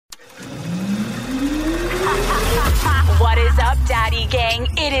up, Daddy Gang?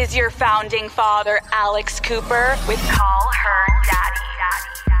 It is your founding father, Alex Cooper, with Call Her Daddy.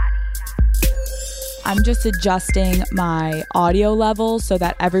 I'm just adjusting my audio level so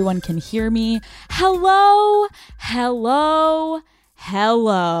that everyone can hear me. Hello, hello,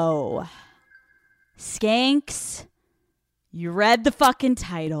 hello. Skanks, you read the fucking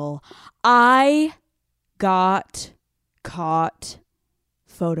title. I got caught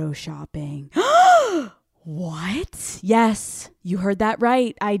photoshopping. What? Yes, you heard that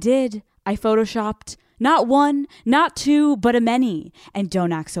right. I did. I photoshopped not one, not two, but a many. And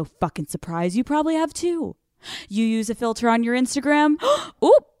don't act so fucking surprised. You probably have too. You use a filter on your Instagram?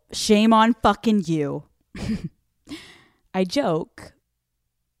 Oop, shame on fucking you. I joke,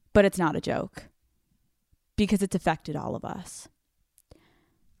 but it's not a joke because it's affected all of us.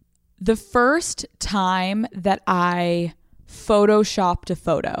 The first time that I photoshopped a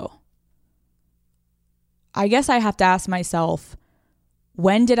photo, I guess I have to ask myself,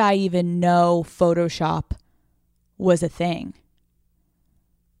 when did I even know Photoshop was a thing?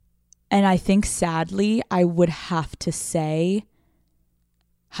 And I think sadly, I would have to say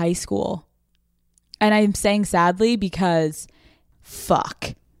high school. And I'm saying sadly because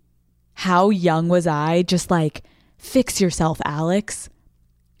fuck, how young was I? Just like, fix yourself, Alex.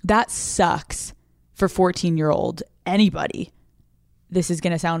 That sucks for 14-year-old anybody. This is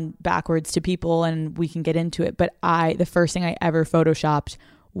going to sound backwards to people and we can get into it. But the first thing I ever photoshopped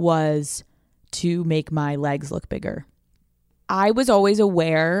was to make my legs look bigger. I was always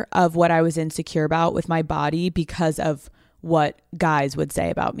aware of what I was insecure about with my body because of what guys would say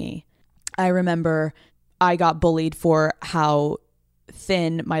about me. I remember I got bullied for how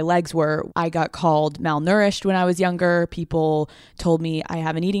thin my legs were. I got called malnourished when I was younger. People told me I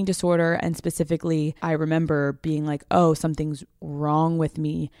have an eating disorder, and specifically I remember being like, oh, something's wrong with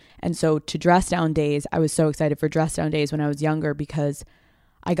me. And so to dress down days, I was so excited for dress down days when I was younger because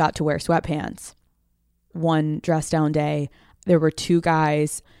I got to wear sweatpants. One dress down day, there were two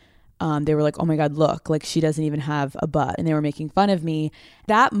guys. They were like, oh my God, look, like she doesn't even have a butt. And they were making fun of me.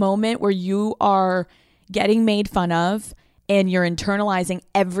 That moment where you are getting made fun of and you're internalizing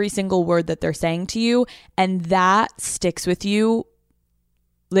every single word that they're saying to you, and that sticks with you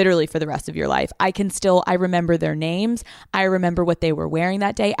literally for the rest of your life. I remember their names. I remember what they were wearing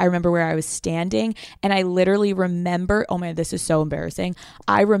that day. I remember where I was standing. And I literally remember, oh my, this is so embarrassing.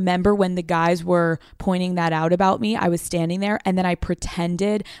 I remember when the guys were pointing that out about me, I was standing there and then I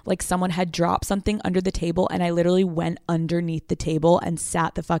pretended like someone had dropped something under the table, and I literally went underneath the table and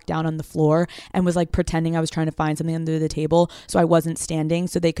sat the fuck down on the floor and was like pretending I was trying to find something under the table so I wasn't standing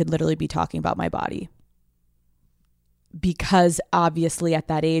so they could literally be talking about my body. Because obviously at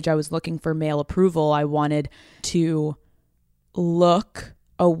that age, I was looking for male approval. I wanted to look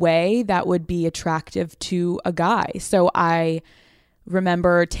a way that would be attractive to a guy. So I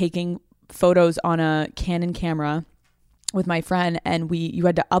remember taking photos on a Canon camera with my friend, and you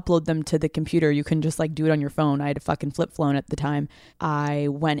had to upload them to the computer. You couldn't just like do it on your phone. I had a fucking flip phone at the time. I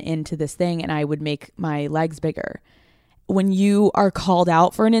went into this thing and I would make my legs bigger. When you are called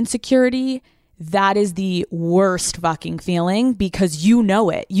out for an insecurity, that is the worst fucking feeling because you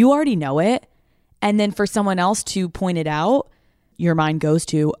know it. You already know it. And then for someone else to point it out, your mind goes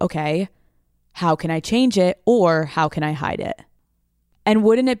to, okay, how can I change it or how can I hide it? And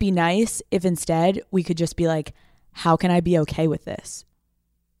wouldn't it be nice if instead we could just be like, how can I be okay with this?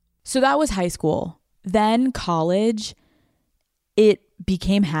 So that was high school. Then college, it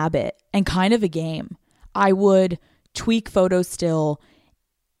became habit and kind of a game. I would tweak photos still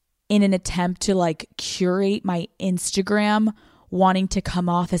in an attempt to like curate my Instagram, wanting to come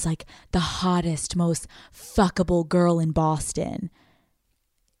off as like the hottest, most fuckable girl in Boston.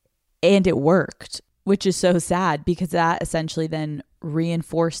 And it worked, which is so sad because that essentially then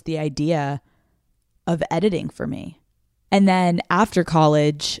reinforced the idea of editing for me. And then after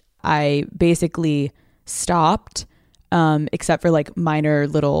college, I basically stopped, except for like minor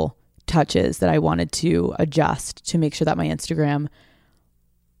little touches that I wanted to adjust to make sure that my Instagram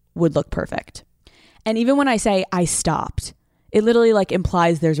would look perfect. And even when I say I stopped, it literally like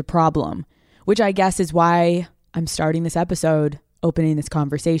implies there's a problem, which I guess is why I'm starting this episode, opening this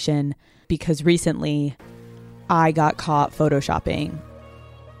conversation, because recently I got caught photoshopping.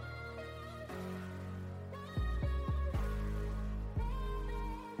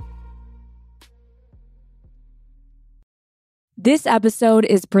 This episode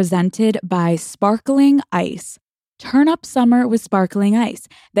is presented by Sparkling Ice. Turn up summer with sparkling ice.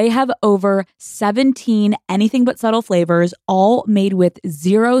 They have over 17 anything but subtle flavors, all made with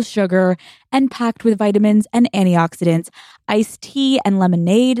zero sugar and packed with vitamins and antioxidants. Iced tea and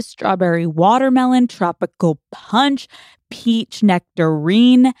lemonade, strawberry watermelon, tropical punch, peach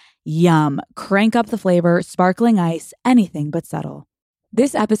nectarine. Yum. Crank up the flavor, sparkling ice, anything but subtle.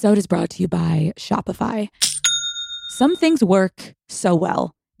 This episode is brought to you by Shopify. Some things work so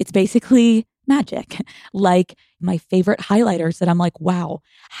well. It's basically magic. Like my favorite highlighters that I'm like, wow,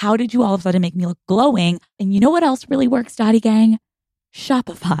 how did you all of a sudden make me look glowing? And you know what else really works, Daddy Gang?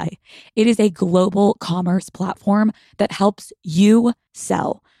 Shopify. It is a global commerce platform that helps you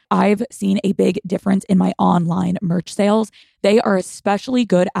sell. I've seen a big difference in my online merch sales. They are especially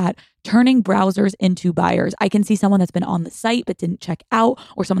good at turning browsers into buyers. I can see someone that's been on the site but didn't check out,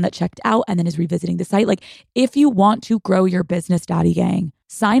 or someone that checked out and then is revisiting the site. Like, if you want to grow your business, Daddy Gang,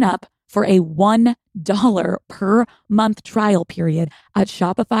 sign up for a $1 per month trial period at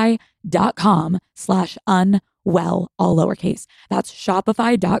shopify.com/unwell, all lowercase. That's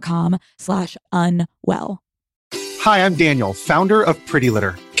shopify.com/unwell. Hi, I'm Daniel, founder of Pretty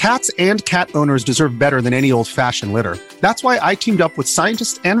Litter. Cats and cat owners deserve better than any old-fashioned litter. That's why I teamed up with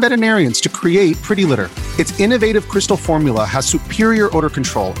scientists and veterinarians to create Pretty Litter. Its innovative crystal formula has superior odor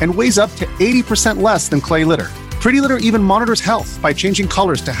control and weighs up to 80% less than clay litter. Pretty Litter even monitors health by changing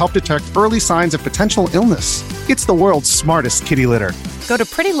colors to help detect early signs of potential illness. It's the world's smartest kitty litter. Go to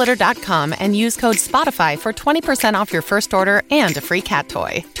prettylitter.com and use code SPOTIFY for 20% off your first order and a free cat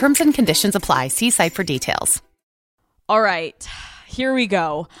toy. Terms and conditions apply. See site for details. All right, here we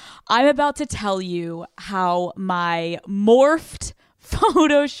go. I'm about to tell you how my morphed,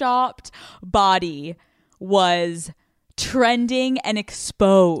 photoshopped body was trending and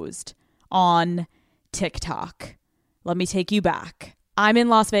exposed on TikTok. Let me take you back. I'm in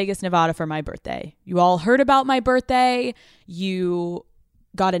Las Vegas, Nevada for my birthday. You all heard about my birthday. You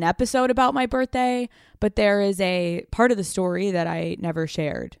got an episode about my birthday, but there is a part of the story that I never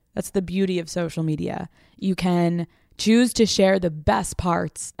shared. That's the beauty of social media. You can choose to share the best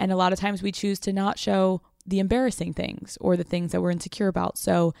parts, and a lot of times we choose to not show the embarrassing things or the things that we're insecure about.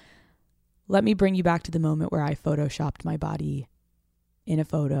 So let me bring you back to the moment where I photoshopped my body in a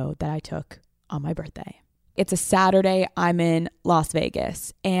photo that I took on my birthday. It's a Saturday. I'm in Las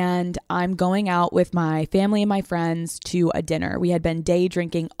Vegas and I'm going out with my family and my friends to a dinner. We had been day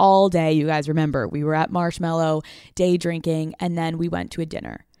drinking all day. You guys remember, we were at Marshmallow day drinking, and then we went to a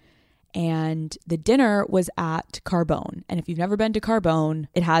dinner. And the dinner was at Carbone. And if you've never been to Carbone,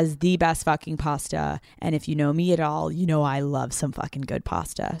 it has the best fucking pasta. And if you know me at all, you know I love some fucking good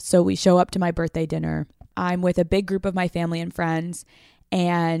pasta. So we show up to my birthday dinner. I'm with a big group of my family and friends,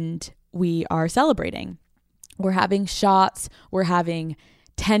 and we are celebrating. We're having shots. We're having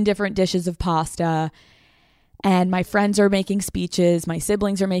 10 different dishes of pasta. And my friends are making speeches. My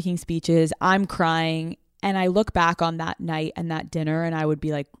siblings are making speeches. I'm crying. And I look back on that night and that dinner, and I would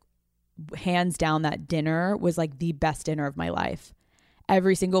be like, hands down, that dinner was like the best dinner of my life.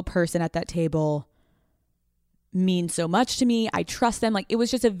 Every single person at that table means so much to me. I trust them. Like, it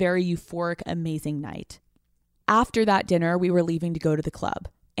was just a very euphoric, amazing night. After that dinner, we were leaving to go to the club.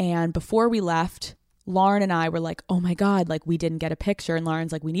 And before we left, Lauren and I were like, oh my God, like, we didn't get a picture. And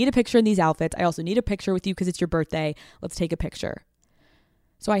Lauren's like, we need a picture in these outfits. I also need a picture with you because it's your birthday. Let's take a picture.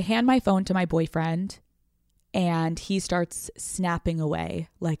 So I hand my phone to my boyfriend, and he starts snapping away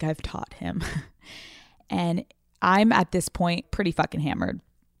like I've taught him. And I'm at this point pretty fucking hammered.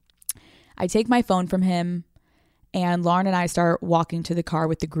 I take my phone from him, and Lauren and I start walking to the car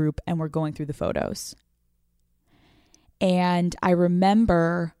with the group, and we're going through the photos. And I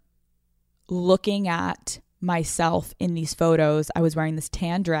remember looking at myself in these photos. I was wearing this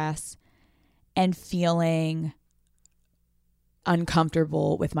tan dress and feeling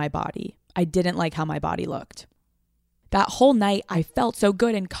uncomfortable with my body. I didn't like how my body looked. That whole night, I felt so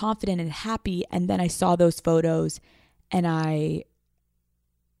good and confident and happy. And then I saw those photos and I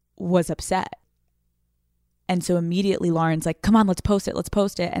was upset. And so immediately Lauren's like, come on, let's post it. Let's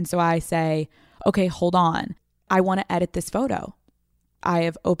post it. And so I say, okay, hold on. I want to edit this photo. I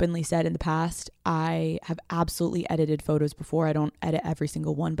have openly said in the past, I have absolutely edited photos before. I don't edit every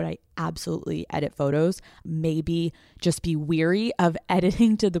single one, but I absolutely edit photos. Maybe just be weary of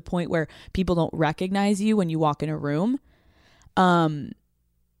editing to the point where people don't recognize you when you walk in a room.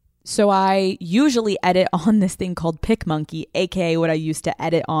 So I usually edit on this thing called PicMonkey, aka what I used to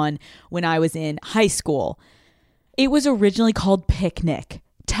edit on when I was in high school. It was originally called Picnic.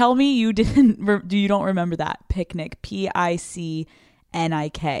 Tell me you don't remember that. Picnic, PICNIK, I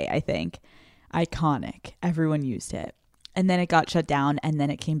think. Iconic. Everyone used it. And then it got shut down, and then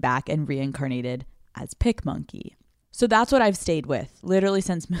it came back and reincarnated as PicMonkey. So that's what I've stayed with literally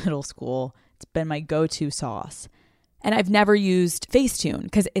since middle school. It's been my go-to sauce. And I've never used Facetune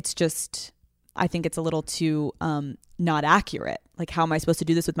because it's just, I think it's a little too not accurate. Like, how am I supposed to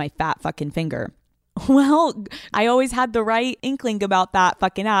do this with my fat fucking finger? Well, I always had the right inkling about that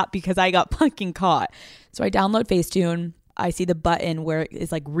fucking app because I got fucking caught. So I download Facetune. I see the button where it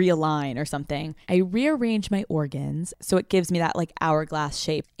is like realign or something. I rearrange my organs so it gives me that like hourglass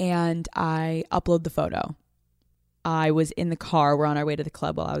shape, and I upload the photo. I was in the car. We're on our way to the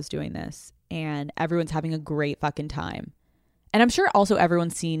club while I was doing this, and everyone's having a great fucking time. And I'm sure also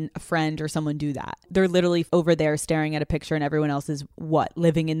everyone's seen a friend or someone do that. They're literally over there staring at a picture and everyone else is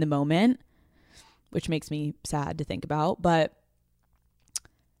living in the moment, which makes me sad to think about. But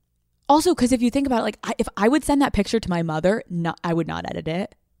also, because if you think about it, like if I would send that picture to my mother, I would not edit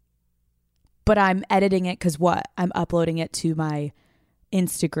it. But I'm editing it because I'm uploading it to my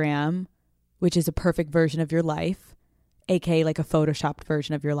Instagram, which is a perfect version of your life, aka like a photoshopped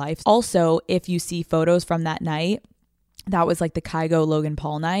version of your life. Also, if you see photos from that night, that was like the Kygo Logan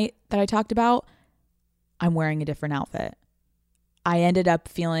Paul night that I talked about, I'm wearing a different outfit. I ended up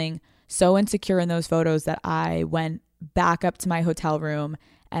feeling so insecure in those photos that I went back up to my hotel room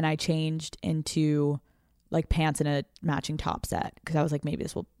and I changed into like pants and a matching top set because I was like, maybe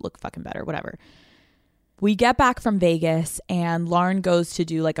this will look fucking better, whatever. We get back from Vegas and Lauren goes to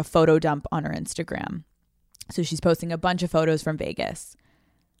do like a photo dump on her Instagram. So she's posting a bunch of photos from Vegas.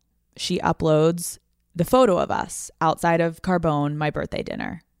 She uploads the photo of us outside of Carbone, my birthday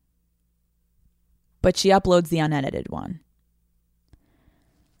dinner. But she uploads the unedited one.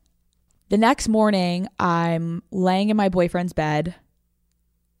 The next morning, I'm laying in my boyfriend's bed.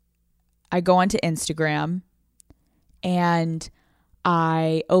 I go onto Instagram and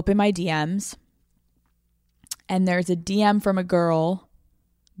I open my DMs. And there's a DM from a girl,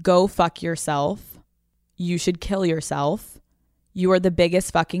 "Go fuck yourself. You should kill yourself. You are the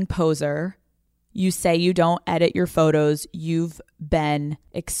biggest fucking poser. You say you don't edit your photos. You've been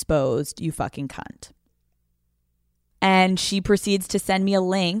exposed, you fucking cunt." And she proceeds to send me a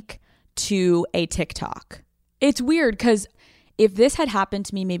link to a TikTok. It's weird because if this had happened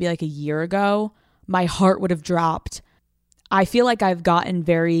to me maybe like a year ago, my heart would have dropped. I feel like I've gotten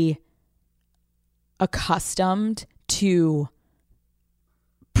very accustomed to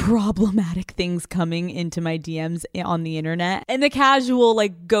problematic things coming into my DMs on the internet, and the casual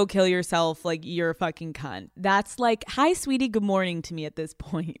like "go kill yourself, like you're a fucking cunt." That's like, "Hi sweetie, good morning" to me at this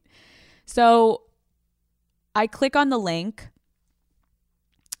point. So I click on the link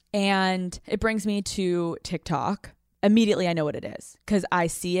and it brings me to TikTok. Immediately I know what it is because I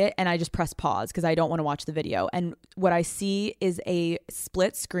see it and I just press pause because I don't want to watch the video. And what I see is a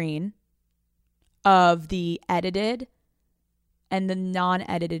split screen of the edited and the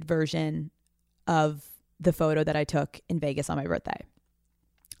non-edited version of the photo that I took in Vegas on my birthday.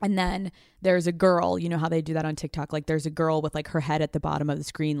 And then there's a girl, you know how they do that on TikTok? Like there's a girl with like her head at the bottom of the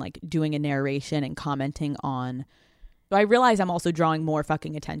screen, like doing a narration and commenting on. So I realize I'm also drawing more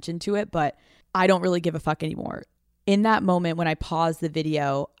fucking attention to it, but I don't really give a fuck anymore. In that moment when I paused the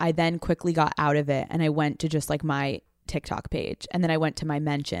video, I then quickly got out of it and I went to just like my TikTok page. And then I went to my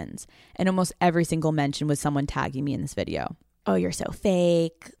mentions and almost every single mention was someone tagging me in this video. "Oh, you're so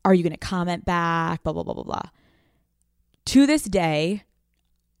fake. Are you going to comment back? Blah, blah, blah, blah, blah." To this day,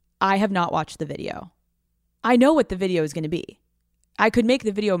 I have not watched the video. I know what the video is going to be. I could make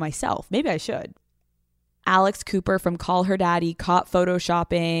the video myself. Maybe I should. Alex Cooper from Call Her Daddy caught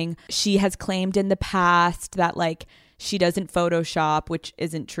photoshopping. She has claimed in the past that like she doesn't Photoshop, which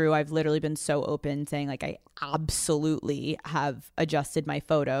isn't true. I've literally been so open saying like I absolutely have adjusted my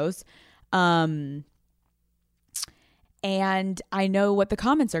photos. And I know what the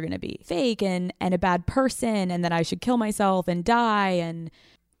comments are going to be. Fake and a bad person and that I should kill myself and die. And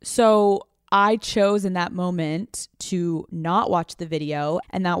so I chose in that moment to not watch the video.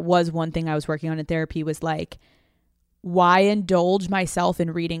 And that was one thing I was working on in therapy was like, why indulge myself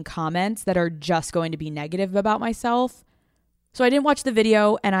in reading comments that are just going to be negative about myself? So I didn't watch the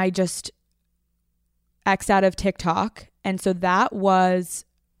video and I just X'd out of TikTok. And so that was,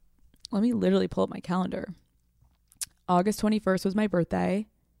 let me literally pull up my calendar. August 21st was my birthday.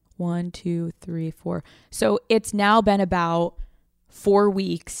 1, 2, 3, 4. So it's now been about 4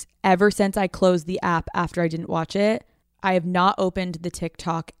 weeks ever since I closed the app after I didn't watch it. I have not opened the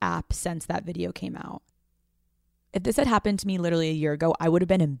TikTok app since that video came out. If this had happened to me literally a year ago, I would have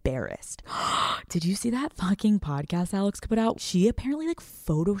been embarrassed. Did you see that fucking podcast Alex put out? She apparently like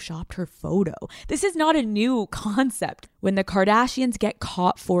photoshopped her photo. This is not a new concept. When the Kardashians get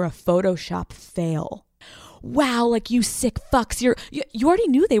caught for a Photoshop fail. Wow, like you sick fucks. You already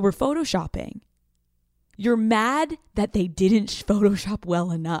knew they were photoshopping. You're mad that they didn't Photoshop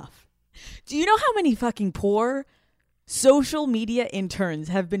well enough. Do you know how many fucking poor social media interns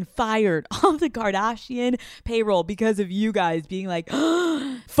have been fired off the Kardashian payroll because of you guys being like,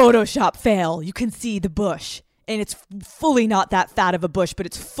 Photoshop fail. You can see the bush. And it's fully not that fat of a bush, but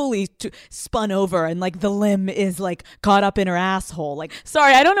it's fully spun over and like the limb is like caught up in her asshole. Like,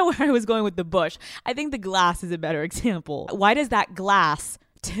 sorry, I don't know where I was going with the bush. I think the glass is a better example. Why does that glass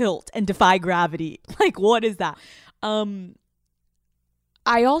tilt and defy gravity? Like, what is that? I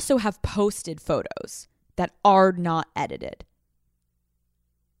also have posted photos that are not edited.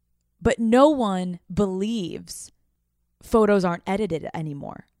 But no one believes photos aren't edited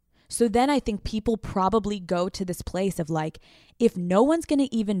anymore. So then I think people probably go to this place of like, if no one's going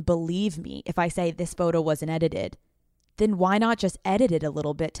to even believe me if I say this photo wasn't edited, then why not just edit it a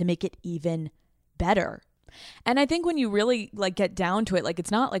little bit to make it even better? And I think when you really like get down to it, like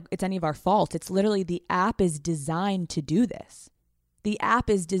it's not like it's any of our fault. It's literally the app is designed to do this. The app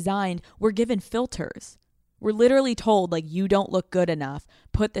is designed, we're given filters. We're literally told like, you don't look good enough.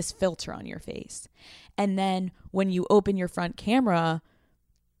 Put this filter on your face. And then when you open your front camera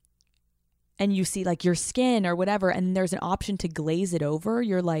and you see like your skin or whatever, and there's an option to glaze it over,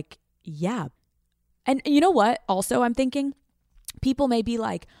 you're like, yeah. And you know what? Also, I'm thinking people may be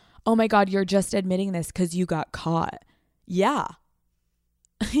like, oh my God, you're just admitting this because you got caught. Yeah.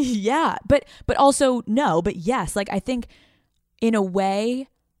 Yeah. But also no, but yes. Like I think in a way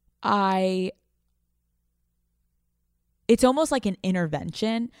it's almost like an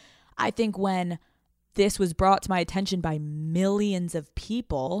intervention. I think when this was brought to my attention by millions of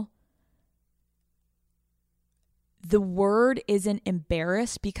people, the word isn't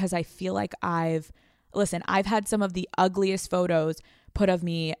embarrassed because I feel like I've had some of the ugliest photos put of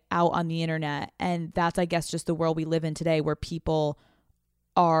me out on the internet. And that's, I guess, just the world we live in today where people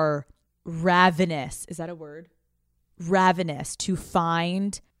are ravenous. Is that a word? Ravenous to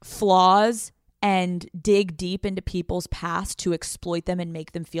find flaws and dig deep into people's past to exploit them and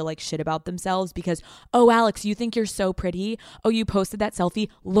make them feel like shit about themselves because, oh, Alex, you think you're so pretty? Oh, you posted that selfie?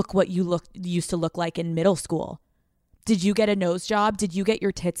 Look what you used to look like in middle school. Did you get a nose job? Did you get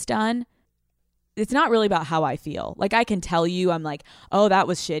your tits done? It's not really about how I feel. Like I can tell you, I'm like, oh, that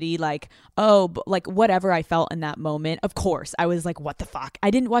was shitty. Like, oh, like whatever I felt in that moment. Of course, I was like, what the fuck?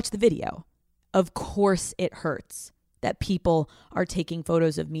 I didn't watch the video. Of course it hurts that people are taking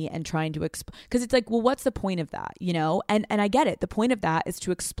photos of me and trying to because it's like, well, what's the point of that? You know? And I get it. The point of that is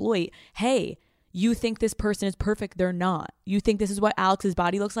to exploit, hey, you think this person is perfect. They're not. You think this is what Alex's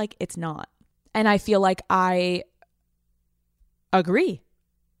body looks like. It's not. And I feel like I agree.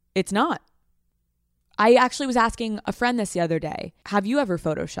 It's not. I actually was asking a friend this the other day, have you ever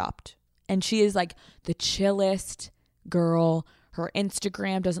photoshopped? And she is like the chillest girl. Her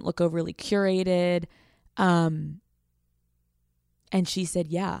Instagram doesn't look overly curated. And she said,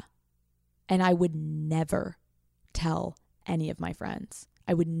 yeah. And I would never tell any of my friends.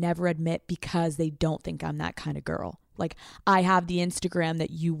 I would never admit because they don't think I'm that kind of girl. Like I have the Instagram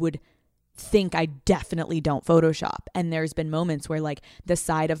that you would think I definitely don't Photoshop. And there's been moments where like the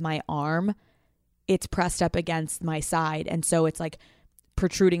side of my arm, it's pressed up against my side. And so it's like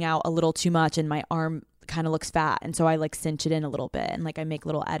protruding out a little too much and my arm kind of looks fat. And so I like cinch it in a little bit and like I make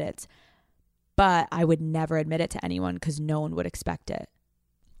little edits. But I would never admit it to anyone because no one would expect it.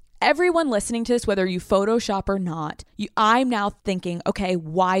 Everyone listening to this, whether you Photoshop or not, I'm now thinking, okay,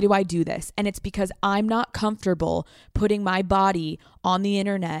 why do I do this? And it's because I'm not comfortable putting my body on the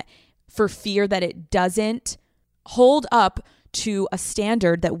internet for fear that it doesn't hold up to a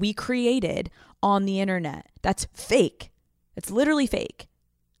standard that we created on the internet. That's fake. It's literally fake.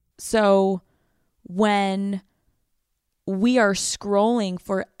 So when we are scrolling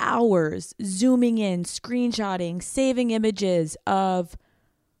for hours, zooming in, screenshotting, saving images of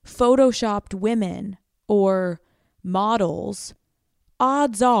photoshopped women or models,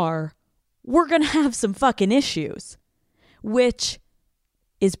 odds are we're going to have some fucking issues, which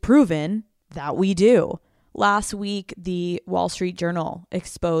is proven that we do. Last week, the Wall Street Journal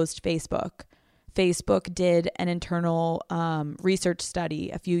exposed Facebook. Facebook did an internal research study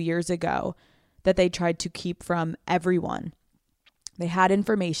a few years ago that they tried to keep from everyone. They had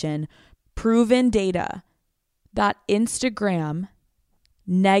information, proven data, that Instagram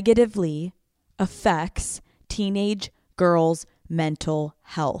negatively affects teenage girls' mental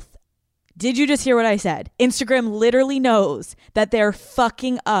health. Did you just hear what I said? Instagram literally knows that they're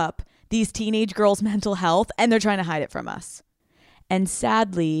fucking up these teenage girls' mental health and they're trying to hide it from us. And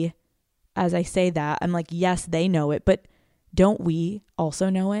sadly, as I say that, I'm like, yes, they know it, but don't we also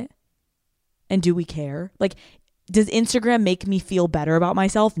know it? And do we care? Like, does Instagram make me feel better about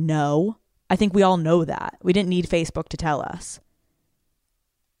myself? No, I think we all know that. We didn't need Facebook to tell us.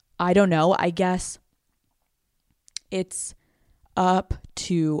 I don't know. I guess it's up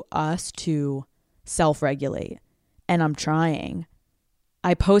to us to self-regulate. And I'm trying.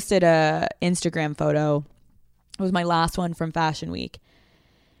 I posted a Instagram photo. It was my last one from Fashion Week.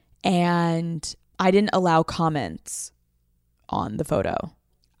 And I didn't allow comments on the photo.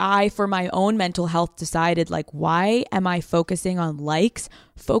 I, for my own mental health, decided, like, why am I focusing on likes?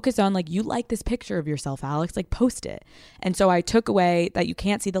 Focus on, like, you like this picture of yourself, Alex, like, post it. And so I took away that you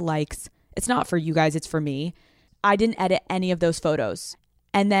can't see the likes. It's not for you guys, it's for me. I didn't edit any of those photos.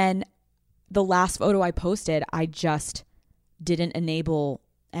 And then the last photo I posted, I just didn't enable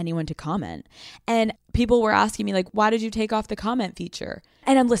anyone to comment. And people were asking me, like, why did you take off the comment feature?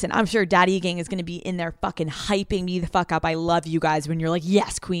 And I'm sure Daddy Gang is going to be in there fucking hyping me the fuck up. I love you guys when you're like,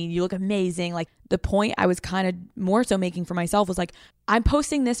 yes, queen, you look amazing. Like, the point I was kind of more so making for myself was like, I'm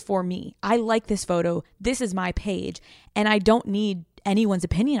posting this for me. I like this photo. This is my page. And I don't need anyone's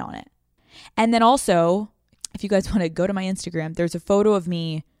opinion on it. And then also, if you guys want to go to my Instagram, there's a photo of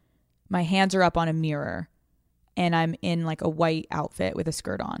me. My hands are up on a mirror and I'm in like a white outfit with a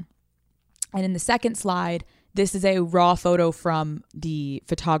skirt on. And in the second slide, this is a raw photo from the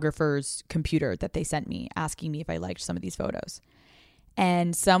photographer's computer that they sent me, asking me if I liked some of these photos.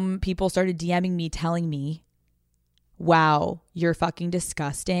 And some people started DMing me, telling me, wow, you're fucking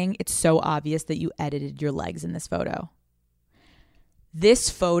disgusting. It's so obvious that you edited your legs in this photo. This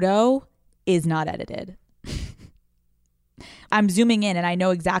photo is not edited. I'm zooming in and I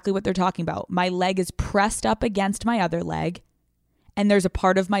know exactly what they're talking about. My leg is pressed up against my other leg. And there's a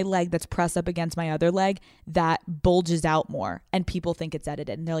part of my leg that's pressed up against my other leg that bulges out more. And people think it's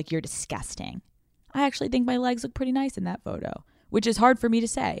edited. And they're like, you're disgusting. I actually think my legs look pretty nice in that photo, which is hard for me to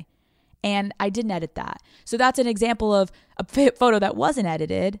say. And I didn't edit that. So that's an example of a photo that wasn't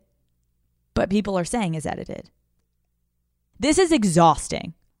edited, but people are saying is edited. This is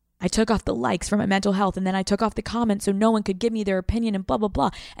exhausting. I took off the likes for my mental health, and then I took off the comments so no one could give me their opinion and blah, blah, blah.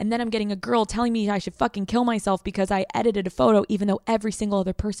 And then I'm getting a girl telling me I should fucking kill myself because I edited a photo, even though every single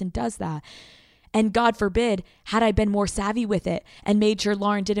other person does that. And God forbid, had I been more savvy with it and made sure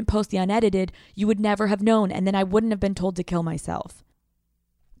Lauren didn't post the unedited, you would never have known. And then I wouldn't have been told to kill myself.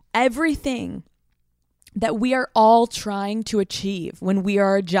 Everything that we are all trying to achieve when we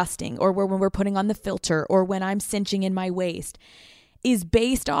are adjusting or when we're putting on the filter or when I'm cinching in my waist is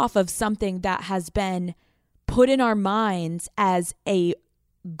based off of something that has been put in our minds as a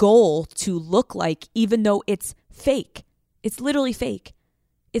goal to look like, even though it's fake. It's literally fake.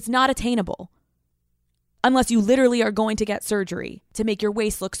 It's not attainable. Unless you literally are going to get surgery to make your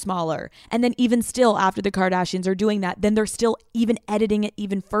waist look smaller. And then even still, after the Kardashians are doing that, then they're still even editing it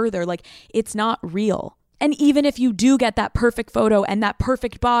even further. Like, it's not real. And even if you do get that perfect photo and that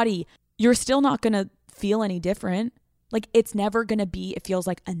perfect body, you're still not going to feel any different. Like, it's never going to be, it feels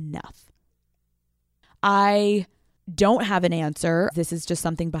like, enough. I don't have an answer. This is just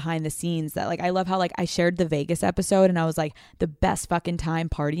something behind the scenes that, like, I love how, like, I shared the Vegas episode and I was like, the best fucking time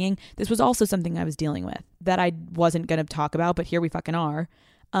partying. This was also something I was dealing with that I wasn't going to talk about, but here we fucking are.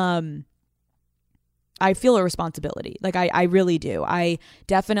 I feel a responsibility. Like, I really do. I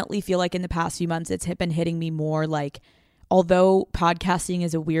definitely feel like in the past few months, it's been hitting me more like, although podcasting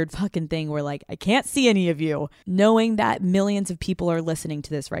is a weird fucking thing where, like, I can't see any of you, knowing that millions of people are listening to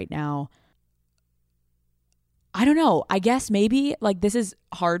this right now, I don't know. I guess maybe, like, this is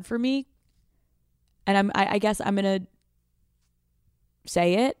hard for me. And I guess I'm going to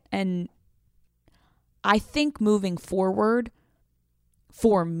say it. And I think moving forward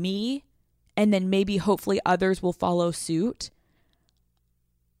for me, and then maybe hopefully others will follow suit,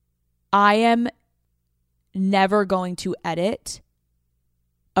 I am never going to edit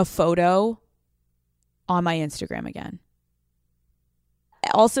a photo on my Instagram again.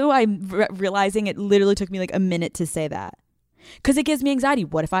 Also, I'm realizing it literally took me like a minute to say that because it gives me anxiety.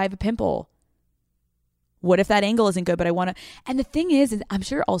 What if I have a pimple? What if that angle isn't good, but I want to? And the thing is I'm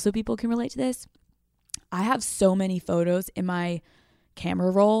sure also people can relate to this. I have so many photos in my camera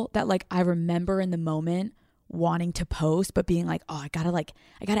roll that, like, I remember in the moment wanting to post, but being like, oh, I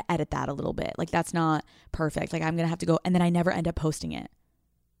gotta edit that a little bit. Like, that's not perfect. Like, I'm going to have to go. And then I never end up posting it.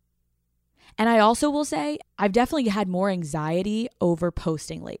 And I also will say I've definitely had more anxiety over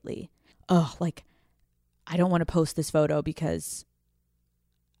posting lately. Oh, like, I don't want to post this photo because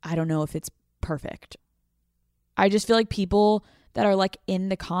I don't know if it's perfect. I just feel like people that are, like, in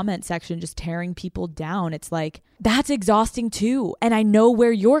the comment section just tearing people down. It's like, that's exhausting too. And I know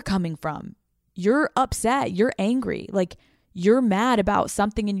where you're coming from. You're upset. You're angry. Like, you're mad about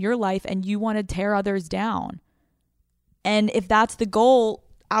something in your life and you want to tear others down. And if that's the goal,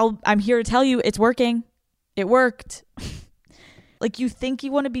 I'm here to tell you it's working. It worked. Like, you think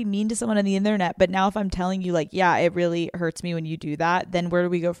you want to be mean to someone on the internet, but now if I'm telling you like, yeah, it really hurts me when you do that, then where do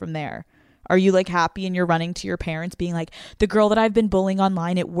we go from there? Are you like happy and you're running to your parents being like, the girl that I've been bullying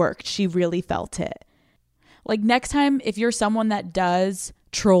online, it worked. She really felt it. Like, next time, if you're someone that does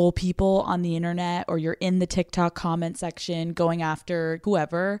troll people on the internet, or you're in the TikTok comment section going after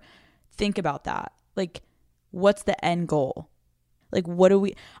whoever, think about that. Like, what's the end goal? Like,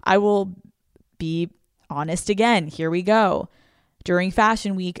 I will be honest again. Here we go. During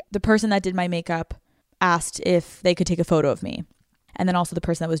Fashion Week, the person that did my makeup asked if they could take a photo of me. And then also the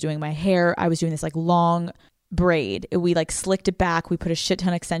person that was doing my hair, I was doing this like long braid. We like slicked it back. We put a shit ton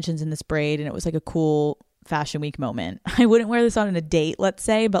of extensions in this braid, and it was like a cool Fashion Week moment. I wouldn't wear this on a date, let's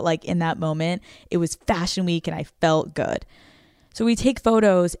say, but like in that moment, it was Fashion Week and I felt good. So we take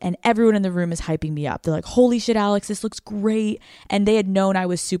photos and everyone in the room is hyping me up. They're like, holy shit, Alex, this looks great. And they had known I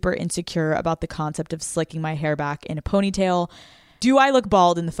was super insecure about the concept of slicking my hair back in a ponytail. Do I look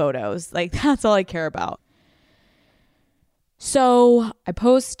bald in the photos? Like, that's all I care about. So I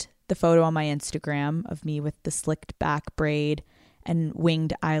post the photo on my Instagram of me with the slicked back braid and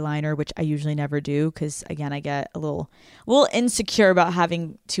winged eyeliner, which I usually never do because, again, I get a little insecure about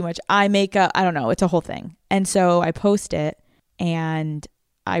having too much eye makeup. I don't know. It's a whole thing. And so I post it and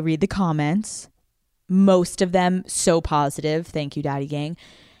I read the comments. Most of them so positive. Thank you, Daddy Gang.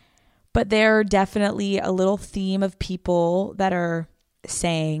 But there are definitely a little theme of people that are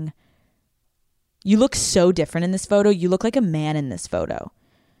saying, you look so different in this photo. You look like a man in this photo.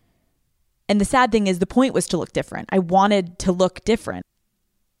 And the sad thing is the point was to look different. I wanted to look different.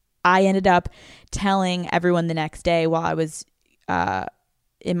 I ended up telling everyone the next day while I was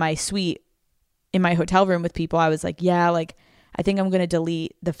in my suite, in my hotel room with people, I was like, yeah, like, I think I'm going to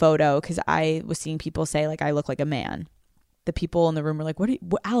delete the photo because I was seeing people say like I look like a man. The people in the room were like, what,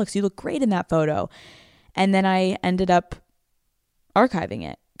 Alex, you look great in that photo. And then I ended up archiving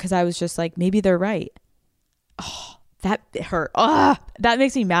it because I was just like, maybe they're right. Oh, that hurt. Oh, that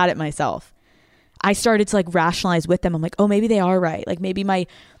makes me mad at myself. I started to like rationalize with them. I'm like, oh, maybe they are right. Like maybe my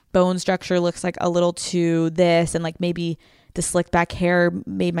bone structure looks like a little too this, and like maybe the slicked back hair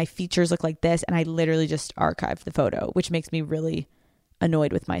made my features look like this. And I literally just archived the photo, which makes me really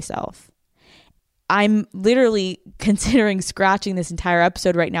annoyed with myself. I'm literally considering scratching this entire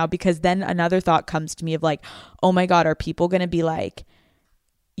episode right now because then another thought comes to me of like, oh my God, are people going to be like,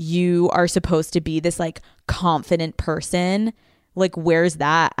 you are supposed to be this like confident person? Like, where's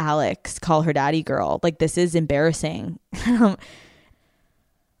that, Alex? Call her daddy girl. Like, this is embarrassing.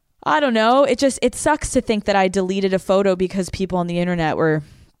 I don't know. It sucks to think that I deleted a photo because people on the internet were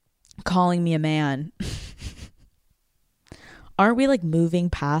calling me a man. Aren't we like moving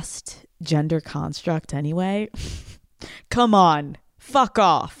past gender construct anyway? Come on, fuck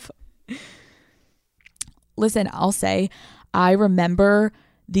off. Listen, I'll say, I remember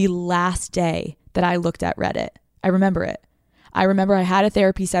the last day that I looked at Reddit. I remember it. I remember I had a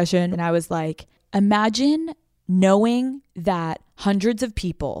therapy session and I was like, imagine knowing that hundreds of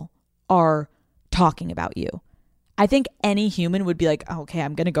people are talking about you. I think any human would be like, oh, okay,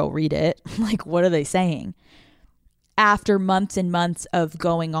 I'm going to go read it. Like, what are they saying? After months and months of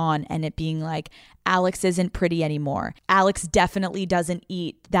going on and it being like, Alex isn't pretty anymore. Alex definitely doesn't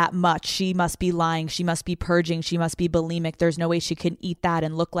eat that much. She must be lying. She must be purging. She must be bulimic. There's no way she can eat that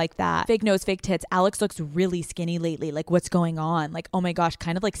and look like that. Fake nose, fake tits. Alex looks really skinny lately. Like, what's going on? Like, oh my gosh,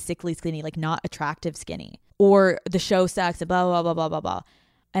 kind of like sickly skinny, like not attractive skinny. Or the show sucks, blah, blah, blah, blah, blah, blah.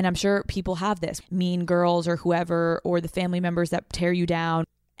 And I'm sure people have this. Mean Girls or whoever, or the family members that tear you down.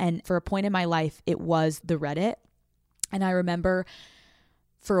 And for a point in my life, it was the Reddit. And I remember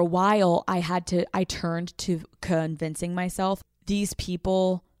for a while, I turned to convincing myself these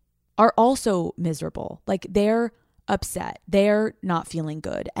people are also miserable. Like, they're upset. They're not feeling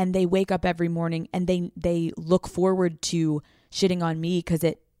good. And they wake up every morning and they look forward to shitting on me because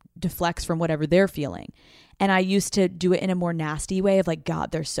it deflects from whatever they're feeling. And I used to do it in a more nasty way of like,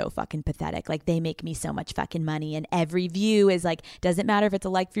 God, they're so fucking pathetic. Like, they make me so much fucking money. And every view is like, doesn't matter if it's a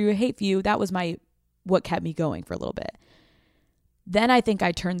like view or hate view. That was what kept me going for a little bit. Then I think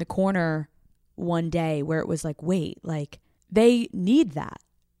I turned the corner one day where it was like, wait, like, they need that.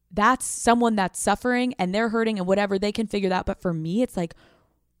 That's someone that's suffering and they're hurting and whatever, they can figure that. But for me, it's like,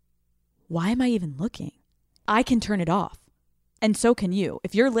 why am I even looking? I can turn it off. And so can you.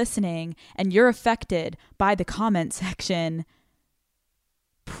 If you're listening and you're affected by the comment section,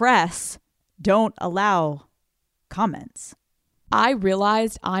 press don't allow comments. I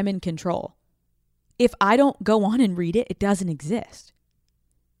realized I'm in control. If I don't go on and read it, it doesn't exist.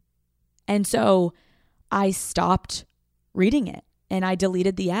 And so I stopped reading it. and I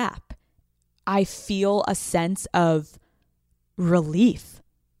deleted the app. I feel a sense of relief.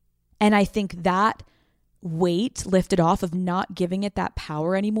 And I think that weight lifted off of not giving it that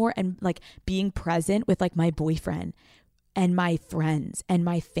power anymore, and like being present with like my boyfriend and my friends and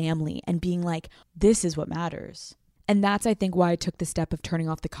my family, and being like, this is what matters. And that's, I think, why I took the step of turning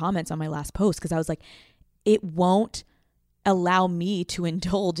off the comments on my last post, because I was like, it won't allow me to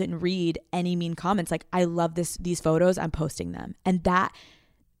indulge and read any mean comments. Like, I love these photos, I'm posting them. And that,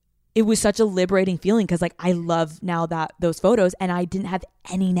 it was such a liberating feeling, because like I love now that those photos, and I didn't have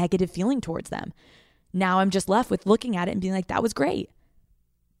any negative feeling towards them. Now I'm just left with looking at it and being like, that was great.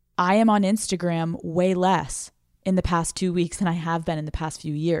 I am on Instagram way less in the past 2 weeks than I have been in the past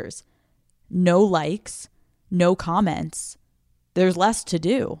few years. No likes, no comments. There's less to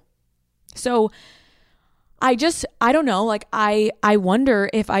do. So I don't know, like I wonder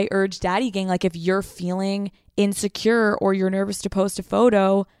if I urge Daddy Gang, like if you're feeling insecure or you're nervous to post a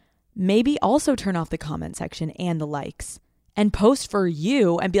photo, maybe also turn off the comment section and the likes and post for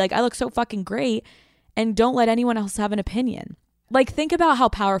you and be like, I look so fucking great, and don't let anyone else have an opinion. Like, think about how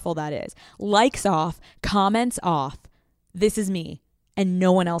powerful that is. Likes off, comments off. This is me, and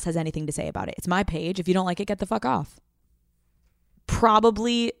no one else has anything to say about it. It's my page. If you don't like it, get the fuck off.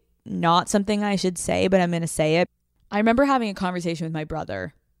 Probably not something I should say, but I'm going to say it. I remember having a conversation with my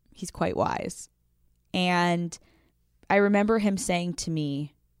brother. He's quite wise. And I remember him saying to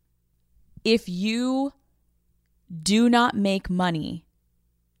me, if you do not make money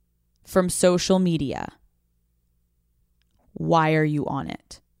from social media, why are you on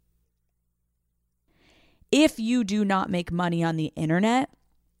it? If you do not make money on the internet,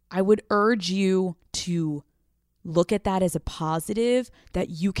 I would urge you to look at that as a positive, that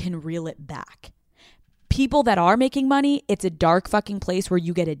you can reel it back. People that are making money, it's a dark fucking place where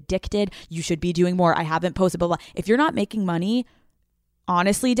you get addicted. You should be doing more. I haven't posted, blah, blah. If you're not making money,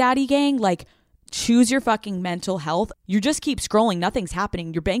 honestly, Daddy Gang, like, choose your fucking mental health. You just keep scrolling. Nothing's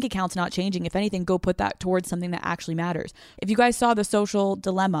happening. Your bank account's not changing. If anything, go put that towards something that actually matters. If you guys saw The Social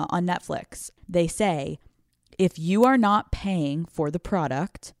Dilemma on Netflix, they say, if you are not paying for the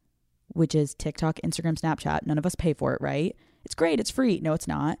product, which is TikTok, Instagram, Snapchat, none of us pay for it, right? It's great. It's free. No, it's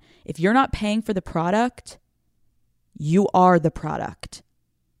not. If you're not paying for the product, you are the product.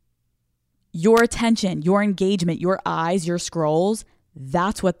 Your attention, your engagement, your eyes, your scrolls,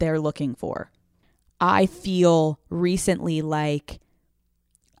 that's what they're looking for. I feel recently like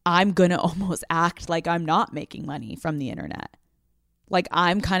I'm going to almost act like I'm not making money from the internet. Like,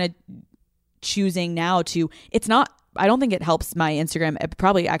 I'm kind of choosing now to, I don't think it helps my Instagram. It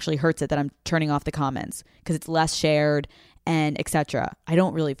probably actually hurts it that I'm turning off the comments because it's less shared and etc. I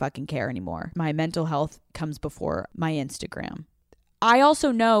don't really fucking care anymore. My mental health comes before my Instagram. I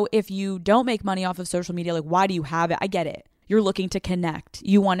also know if you don't make money off of social media, like, why do you have it? I get it. You're looking to connect.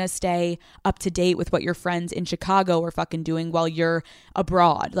 You want to stay up to date with what your friends in Chicago are fucking doing while you're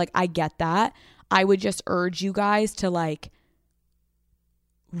abroad. Like, I get that. I would just urge you guys to like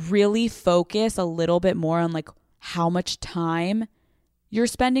really focus a little bit more on like how much time you're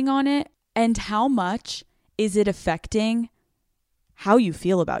spending on it and how much is it affecting how you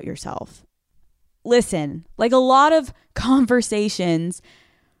feel about yourself. Listen, like a lot of conversations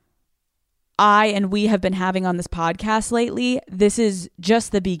I and we have been having on this podcast lately, this is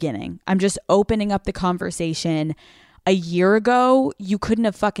just the beginning. I'm just opening up the conversation. A year ago, you couldn't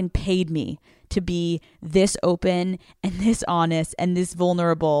have fucking paid me to be this open and this honest and this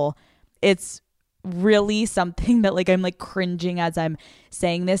vulnerable. It's really something that like I'm like cringing as I'm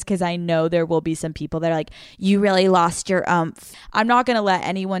saying this, because I know there will be some people that are like, you really lost your umph. I'm not going to let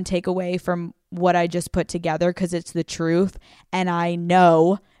anyone take away from what I just put together, because it's the truth. And I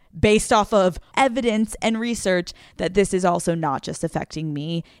know based off of evidence and research that this is also not just affecting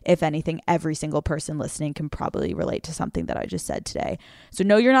me. If anything, every single person listening can probably relate to something that I just said today. So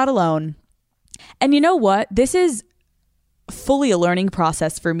no, you're not alone. And you know what? This is fully a learning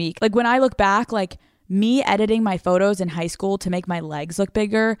process for me. Like when I look back, like me editing my photos in high school to make my legs look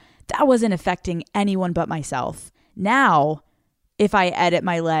bigger, that wasn't affecting anyone but myself. Now, if I edit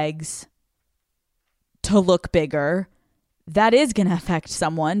my legs to look bigger, that is going to affect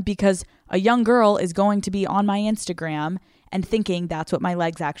someone, because a young girl is going to be on my Instagram and thinking that's what my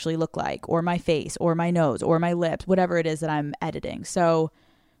legs actually look like, or my face, or my nose, or my lips, whatever it is that I'm editing. So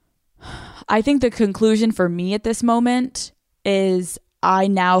I think the conclusion for me at this moment is I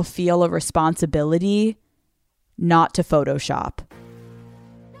now feel a responsibility not to Photoshop.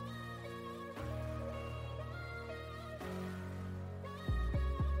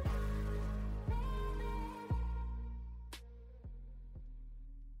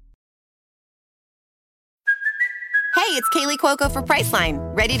 Hey, it's Kaylee Cuoco for Priceline.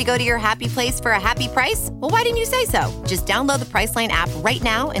 Ready to go to your happy place for a happy price? Well, why didn't you say so? Just download the Priceline app right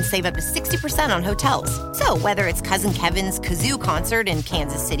now and save up to 60% on hotels. So whether it's Cousin Kevin's Kazoo Concert in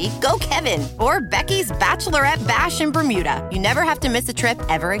Kansas City, go Kevin, or Becky's Bachelorette Bash in Bermuda, you never have to miss a trip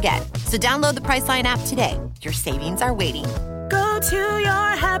ever again. So download the Priceline app today. Your savings are waiting. Go to your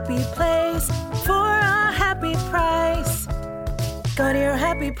happy place for a happy price. Go to your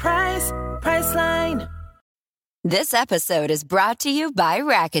happy price, Priceline. This episode is brought to you by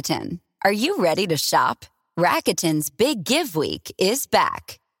Rakuten. Are you ready to shop? Rakuten's Big Give Week is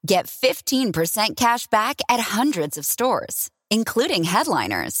back. Get 15% cash back at hundreds of stores, including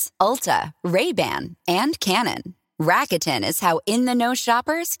headliners, Ulta, Ray-Ban, and Canon. Rakuten is how in-the-know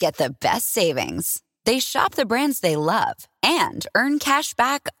shoppers get the best savings. They shop the brands they love and earn cash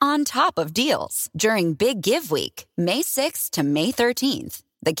back on top of deals during Big Give Week, May 6th to May 13th.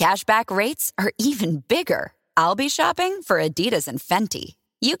 The cashback rates are even bigger. I'll be shopping for Adidas and Fenty.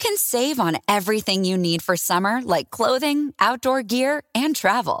 You can save on everything you need for summer, like clothing, outdoor gear, and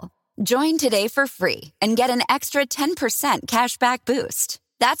travel. Join today for free and get an extra 10% cashback boost.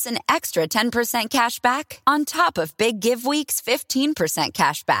 That's an extra 10% cash back on top of Big Give Week's 15%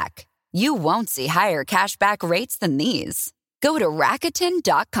 cash back. You won't see higher cashback rates than these. Go to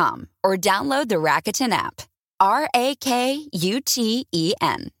Rakuten.com or download the Rakuten app. Rakuten.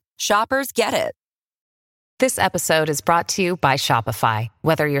 Shoppers get it. This episode is brought to you by Shopify.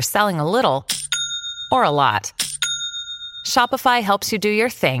 Whether you're selling a little or a lot, Shopify helps you do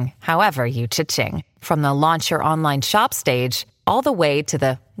your thing, however you cha-ching. From the launch your online shop stage, all the way to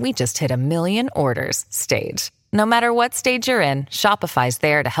the we just hit 1 million orders stage. No matter what stage you're in, Shopify's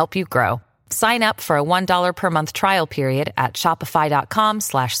there to help you grow. Sign up for a $1 per month trial period at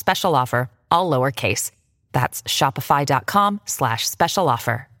shopify.com/special offer, all lowercase. That's shopify.com/special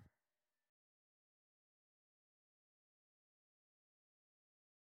offer.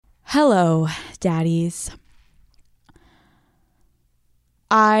 Hello, daddies.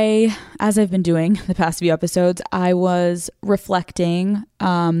 As I've been doing the past few episodes, I was reflecting,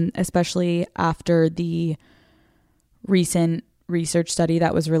 especially after the recent research study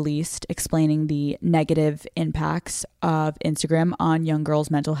that was released explaining the negative impacts of Instagram on young girls'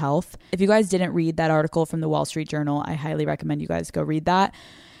 mental health. If you guys didn't read that article from the Wall Street Journal, I highly recommend you guys go read that.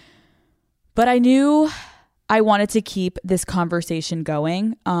 But I knew I wanted to keep this conversation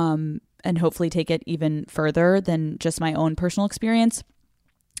going, and hopefully take it even further than just my own personal experience.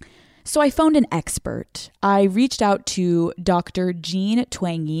 So I phoned an expert. I reached out to Dr. Jean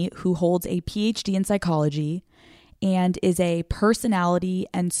Twenge, who holds a PhD in psychology and is a personality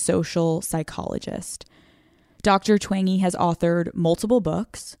and social psychologist. Dr. Twenge has authored multiple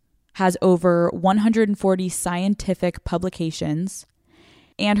books, has over 140 scientific publications,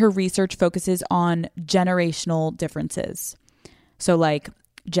 and her research focuses on generational differences. So like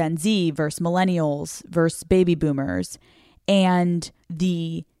Gen Z versus millennials versus baby boomers, and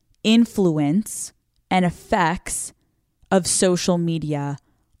the influence and effects of social media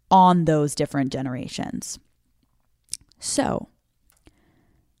on those different generations. So,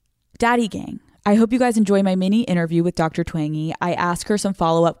 Daddy Gang, I hope you guys enjoy my mini interview with Dr. Twenge. I asked her some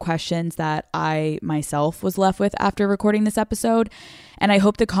follow-up questions that I myself was left with after recording this episode, and I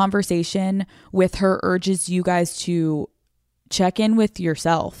hope the conversation with her urges you guys to check in with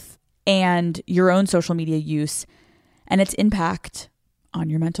yourself and your own social media use and its impact on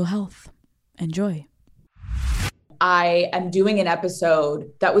your mental health. Enjoy. I am doing an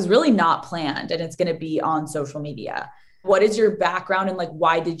episode that was really not planned, and it's going to be on social media. What is your background, and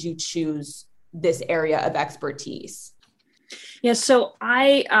why did you choose this area of expertise? Yeah, so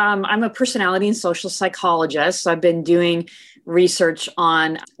I'm a personality and social psychologist. So I've been doing research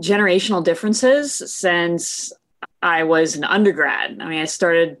on generational differences since I was an undergrad. I mean, I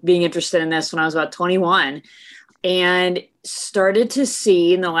started being interested in this when I was about 21 and started to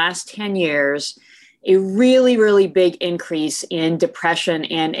see in the last 10 years a really, really big increase in depression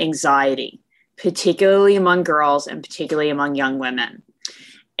and anxiety, particularly among girls and particularly among young women,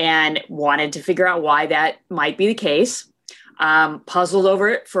 and wanted to figure out why that might be the case. Puzzled over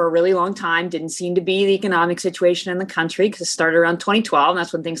it for a really long time. Didn't seem to be the economic situation in the country because it started around 2012. And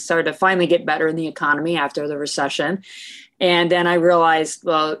that's when things started to finally get better in the economy after the recession. And then I realized,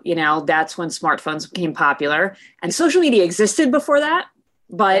 well, that's when smartphones became popular. And social media existed before that,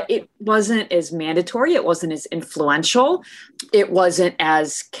 but it wasn't as mandatory. It wasn't as influential. It wasn't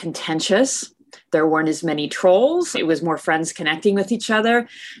as contentious. There weren't as many trolls. It was more friends connecting with each other.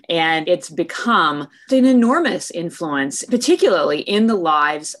 And it's become an enormous influence, particularly in the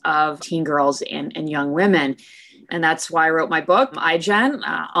lives of teen girls and young women. And that's why I wrote my book, iGen,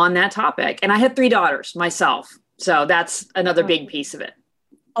 on that topic. And I had 3 daughters myself. So that's another big piece of it.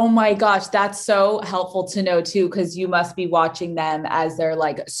 Oh my gosh, that's so helpful to know too, because you must be watching them as they're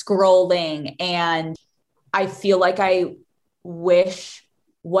like scrolling. And I feel like I wish,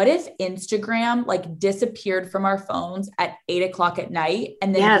 what if Instagram like disappeared from our phones at 8 o'clock at night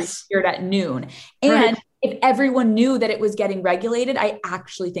and then reappeared at noon? And if everyone knew that it was getting regulated, I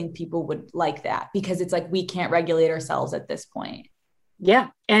actually think people would like that, because it's like, we can't regulate ourselves at this point. Yeah.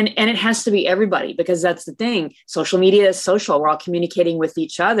 And it has to be everybody, because that's the thing. Social media is social. We're all communicating with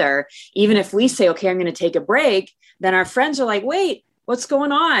each other. Even if we say, okay, I'm going to take a break, then our friends are like, wait, what's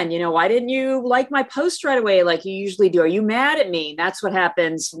going on? You know, why didn't you like my post right away like you usually do? Are you mad at me? That's what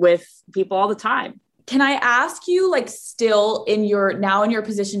happens with people all the time. Can I ask you, like, still in your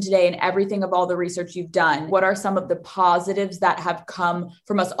position today and everything of all the research you've done, what are some of the positives that have come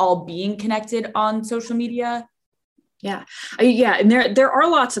from us all being connected on social media? Yeah. And there are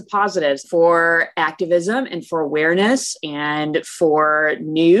lots of positives for activism and for awareness and for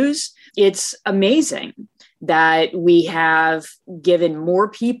news. It's amazing that we have given more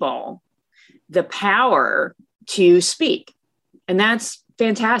people the power to speak. And that's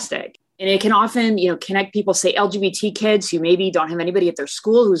fantastic. And it can often, connect people, say LGBT kids who maybe don't have anybody at their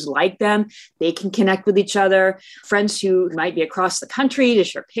school who's like them. They can connect with each other. Friends who might be across the country to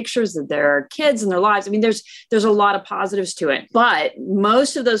share pictures of their kids and their lives. I mean, there's a lot of positives to it. But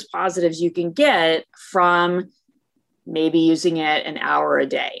most of those positives you can get from maybe using it an hour a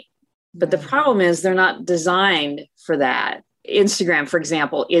day. But the problem is they're not designed for that. Instagram, for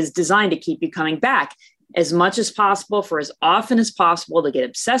example, is designed to keep you coming back as much as possible for as often as possible, to get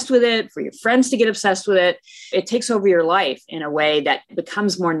obsessed with it, for your friends to get obsessed with it. It takes over your life in a way that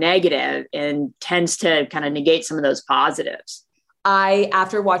becomes more negative and tends to kind of negate some of those positives.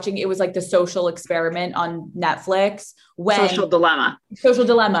 After watching, it was like The Social Experiment on Netflix. Social Dilemma,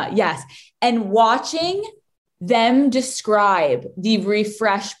 yes. And watching them describe the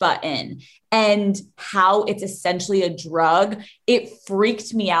refresh button and how it's essentially a drug, it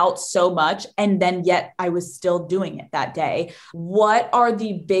freaked me out so much. And then yet I was still doing it that day. What are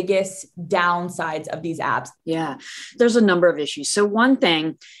the biggest downsides of these apps? Yeah, there's a number of issues. So one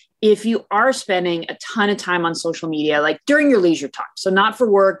thing, if you are spending a ton of time on social media, like during your leisure time, so not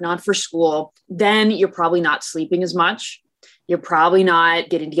for work, not for school, then you're probably not sleeping as much. You're probably not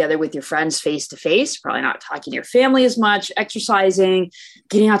getting together with your friends face to face, probably not talking to your family as much, exercising,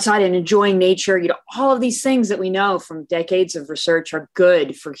 getting outside and enjoying nature. All of these things that we know from decades of research are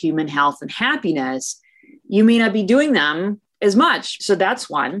good for human health and happiness. You may not be doing them as much. So that's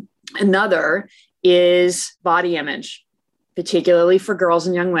one. Another is body image, particularly for girls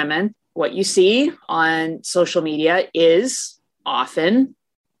and young women. What you see on social media is often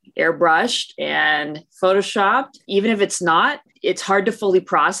airbrushed and photoshopped. Even if it's not, it's hard to fully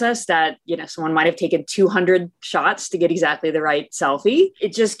process that, someone might have taken 200 shots to get exactly the right selfie.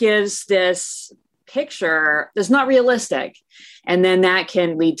 It just gives this picture that's not realistic. And then that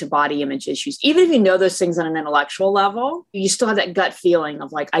can lead to body image issues. Even if you know those things on an intellectual level, you still have that gut feeling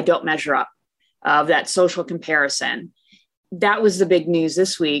of like, I don't measure up, of that social comparison. That was the big news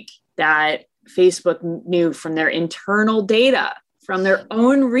this week, that Facebook knew from their internal data, from their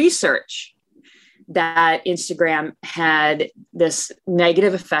own research, that Instagram had this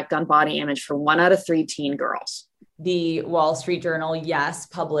negative effect on body image for 1 out of 3 teen girls. The Wall Street Journal,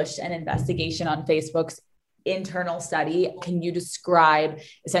 published an investigation on Facebook's internal study. Can you describe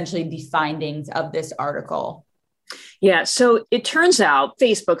essentially the findings of this article? Yeah, so it turns out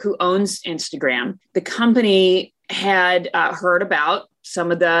Facebook, who owns Instagram, the company had heard about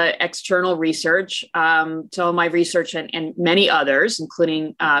some of the external research, some of my research and many others,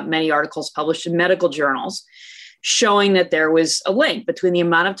 including many articles published in medical journals, showing that there was a link between the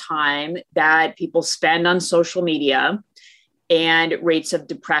amount of time that people spend on social media and rates of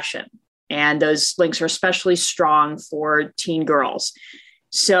depression. And those links are especially strong for teen girls.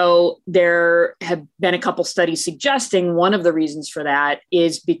 So there have been a couple studies suggesting one of the reasons for that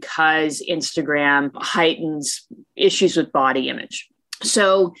is because Instagram heightens issues with body image.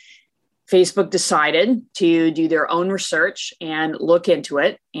 So Facebook decided to do their own research and look into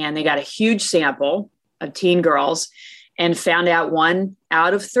it. And they got a huge sample of teen girls and found out 1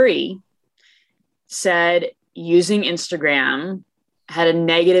 out of 3 said using Instagram had a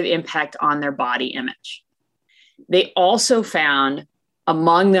negative impact on their body image. They also found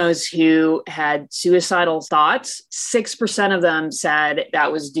among those who had suicidal thoughts, 6% of them said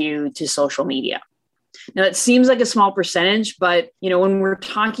that was due to social media. Now, it seems like a small percentage, but when we're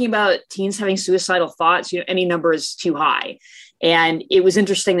talking about teens having suicidal thoughts, any number is too high. And it was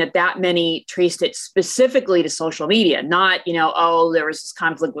interesting that many traced it specifically to social media, not, oh, there was this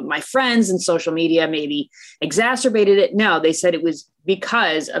conflict with my friends and social media maybe exacerbated it. No, they said it was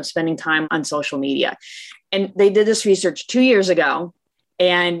because of spending time on social media. And they did this research 2 years ago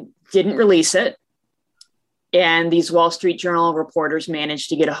and didn't release it. And these Wall Street Journal reporters managed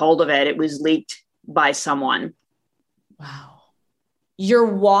to get a hold of it. It was leaked by someone. Wow. You're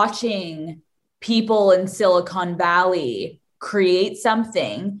watching people in Silicon Valley create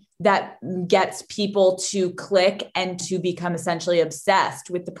something that gets people to click and to become essentially obsessed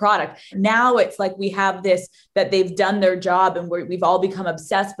with the product. Now it's like we have this, that they've done their job and we've all become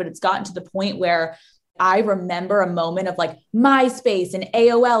obsessed, but it's gotten to the point where I remember a moment of like MySpace and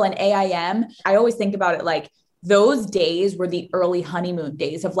AOL and AIM. I always think about it like those days were the early honeymoon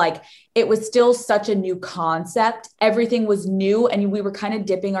days of like, it was still such a new concept. Everything was new. And we were kind of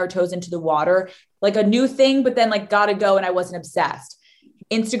dipping our toes into the water, like a new thing, but then like gotta go. And I wasn't obsessed.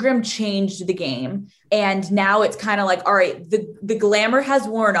 Instagram changed the game. And now it's kind of like, all right, the glamour has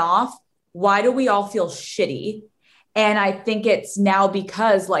worn off. Why do we all feel shitty? And I think it's now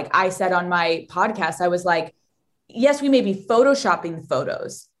because, like I said on my podcast, I was like, yes, we may be photoshopping the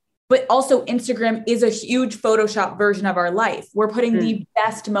photos, but also Instagram is a huge Photoshop version of our life. We're putting the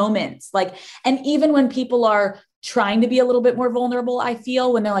best moments, like, and even when people are trying to be a little bit more vulnerable, I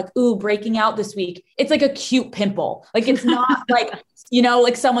feel when they're like, ooh, breaking out this week, it's like a cute pimple. Like, it's not like,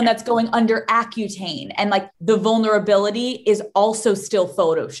 like someone that's going under Accutane, and like the vulnerability is also still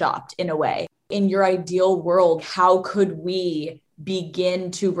Photoshopped in a way. In your ideal world, how could we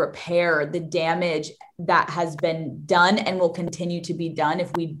begin to repair the damage that has been done and will continue to be done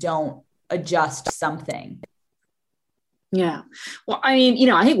if we don't adjust something? Yeah. Well, I mean,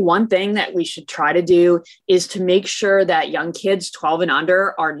 I think one thing that we should try to do is to make sure that young kids 12 and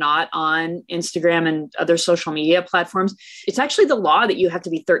under are not on Instagram and other social media platforms. It's actually the law that you have to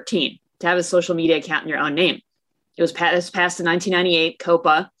be 13 to have a social media account in your own name. It was passed in 1998,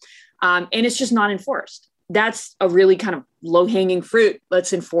 COPA, and it's just not enforced. That's a really kind of low-hanging fruit.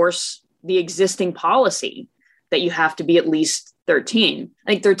 Let's enforce the existing policy that you have to be at least 13.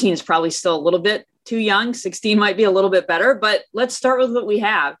 I think 13 is probably still a little bit too young. 16 might be a little bit better, but let's start with what we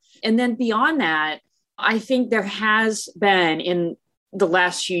have. And then beyond that, I think there has been in the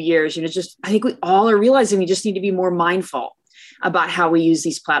last few years, I think we all are realizing we just need to be more mindful about how we use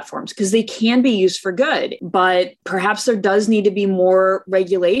these platforms, because they can be used for good, but perhaps there does need to be more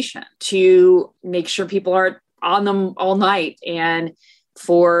regulation to make sure people aren't on them all night, and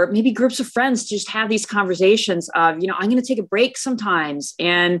for maybe groups of friends to just have these conversations of, I'm going to take a break sometimes.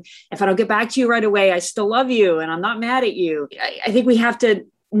 And if I don't get back to you right away, I still love you and I'm not mad at you. I think we have to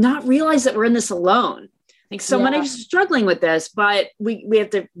not realize that we're in this alone. I think so many are struggling with this, but we have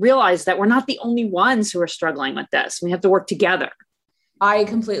to realize that we're not the only ones who are struggling with this. We have to work together. I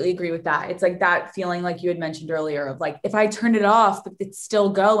completely agree with that. It's like that feeling like you had mentioned earlier of like, if I turn it off, but it's still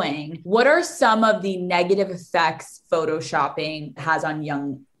going. What are some of the negative effects Photoshopping has on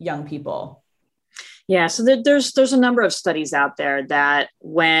young people? Yeah, so there's a number of studies out there that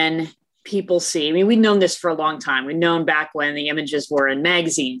when people see, we've known this for a long time. We've known back when the images were in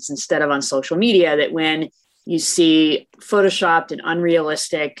magazines instead of on social media, that when you see Photoshopped and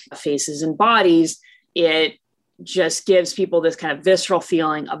unrealistic faces and bodies, it just gives people this kind of visceral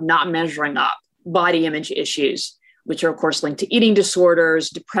feeling of not measuring up. Body image issues, which are of course linked to eating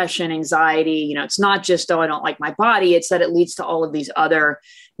disorders, depression, anxiety. It's not just, oh, I don't like my body. It's that it leads to all of these other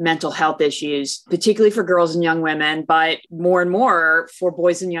mental health issues, particularly for girls and young women, but more and more for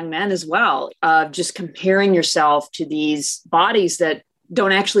boys and young men as well, of just comparing yourself to these bodies that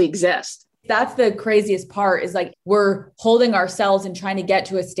don't actually exist. That's the craziest part, is like we're holding ourselves and trying to get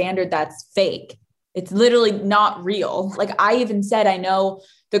to a standard that's fake. It's literally not real. Like I even said, I know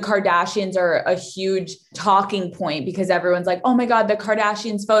the Kardashians are a huge talking point because everyone's like, oh my God, the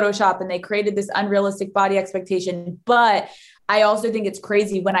Kardashians Photoshop and they created this unrealistic body expectation. But I also think it's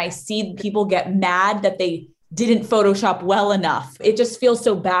crazy when I see people get mad that they didn't Photoshop well enough. It just feels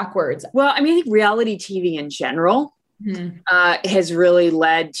so backwards. Well, I mean, I think reality TV in general has really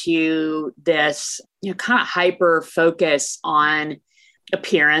led to this, kind of hyper focus on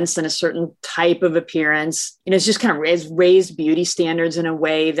appearance and a certain type of appearance. It's just kind of raised beauty standards in a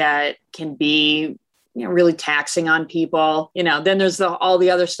way that can be, really taxing on people. Then there's all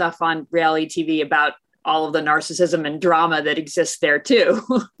the other stuff on reality TV about all of the narcissism and drama that exists there too.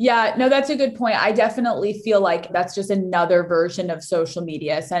 Yeah, no, that's a good point. I definitely feel like that's just another version of social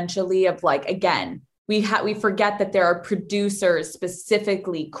media, essentially, of like, again, we forget that there are producers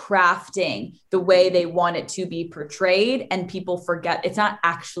specifically crafting the way they want it to be portrayed, and people forget it's not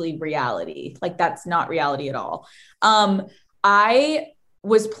actually reality. Like that's not reality at all. I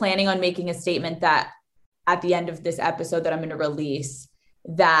was planning on making a statement that at the end of this episode that I'm going to release,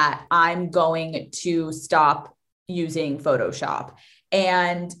 that I'm going to stop using Photoshop.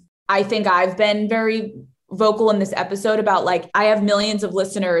 And I think I've been very vocal in this episode about like, I have millions of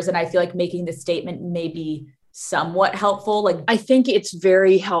listeners and I feel like making this statement may be somewhat helpful. Like, I think it's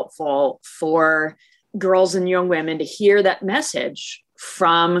very helpful for girls and young women to hear that message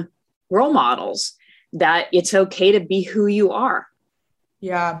from role models that it's okay to be who you are.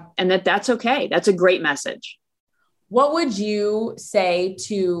 Yeah. And that's okay. That's a great message. What would you say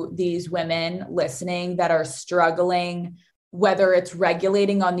to these women listening that are struggling, whether it's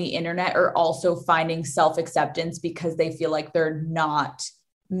regulating on the internet or also finding self-acceptance because they feel like they're not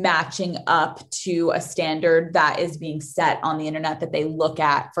matching up to a standard that is being set on the internet that they look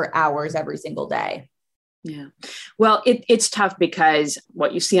at for hours every single day? Yeah. Well, it's tough because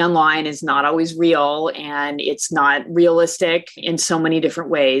what you see online is not always real and it's not realistic in so many different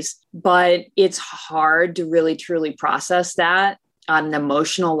ways, but it's hard to really truly process that on an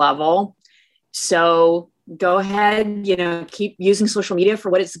emotional level. So go ahead, keep using social media for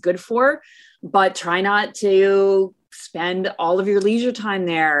what it's good for, but try not to spend all of your leisure time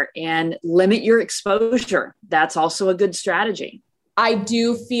there and limit your exposure. That's also a good strategy. I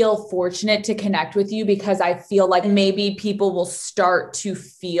do feel fortunate to connect with you because I feel like maybe people will start to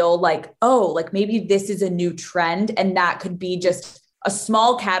feel like, oh, like maybe this is a new trend. And that could be just a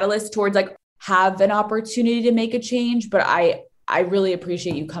small catalyst towards like have an opportunity to make a change. But I really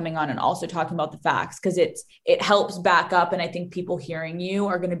appreciate you coming on and also talking about the facts because it helps back up. And I think people hearing you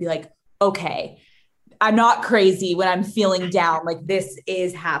are going to be like, okay, I'm not crazy when I'm feeling down. Like this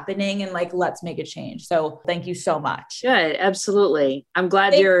is happening and like, let's make a change. So thank you so much. Good. Absolutely. I'm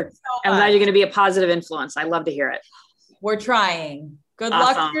glad you're going to be a positive influence. I love to hear it. We're trying. Good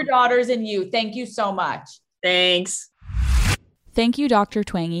Awesome. luck to your daughters and you. Thank you so much. Thanks. Thank you, Dr.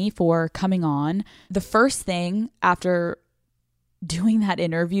 Twangy, for coming on. The first thing after doing that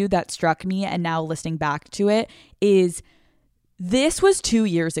interview that struck me and now listening back to it is this was 2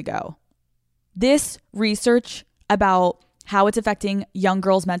 years ago. This research about how it's affecting young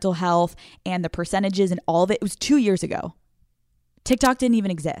girls' mental health and the percentages and all of it was 2 years ago. TikTok didn't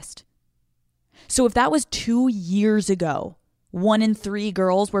even exist. So if that was 2 years ago, 1 in 3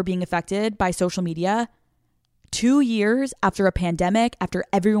 girls were being affected by social media, 2 years after a pandemic, after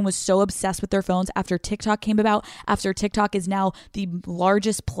everyone was so obsessed with their phones, after TikTok came about, after TikTok is now the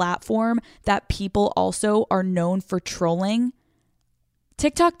largest platform that people also are known for trolling,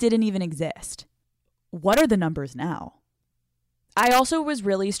 TikTok didn't even exist. What are the numbers now? I also was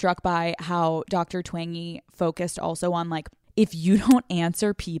really struck by how Dr. Twangy focused also on like, if you don't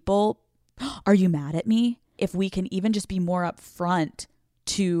answer people, are you mad at me? If we can even just be more upfront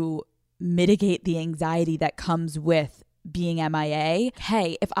to mitigate the anxiety that comes with being MIA.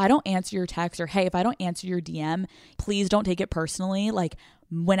 Hey, if I don't answer your text or hey, if I don't answer your DM, please don't take it personally. Like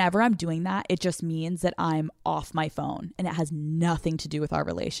whenever I'm doing that, it just means that I'm off my phone and it has nothing to do with our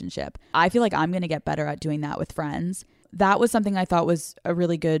relationship. I feel like I'm going to get better at doing that with friends. That was something I thought was a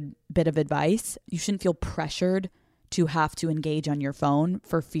really good bit of advice. You shouldn't feel pressured to have to engage on your phone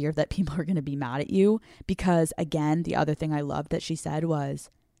for fear that people are going to be mad at you. Because again, the other thing I loved that she said was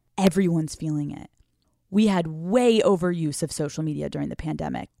everyone's feeling it. We had way overuse of social media during the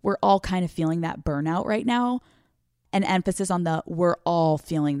pandemic. We're all kind of feeling that burnout right now. An emphasis on the we're all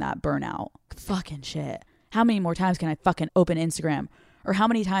feeling that burnout. Fucking shit. How many more times can I fucking open Instagram? Or how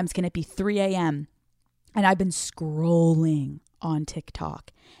many times can it be 3 a.m. and I've been scrolling on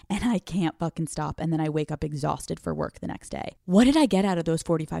TikTok and I can't fucking stop, and then I wake up exhausted for work the next day? What did I get out of those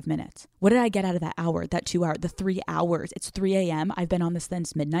 45 minutes? What did I get out of that hour, that 2 hour, the 3 hours? It's 3 a.m. I've been on this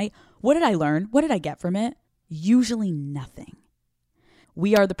since midnight. What did I learn? What did I get from it? Usually nothing.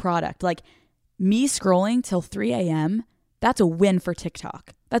 We are the product. Like me scrolling till 3 a.m., that's a win for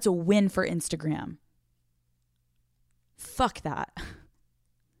TikTok. That's a win for Instagram. Fuck that.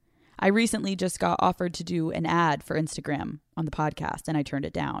 I recently just got offered to do an ad for Instagram on the podcast and I turned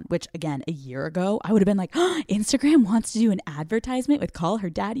it down, which again, a year ago, I would have been like, oh, Instagram wants to do an advertisement with Call Her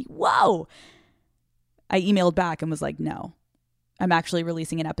Daddy. Whoa. I emailed back and was like, no, I'm actually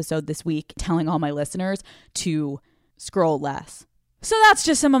releasing an episode this week telling all my listeners to scroll less. So that's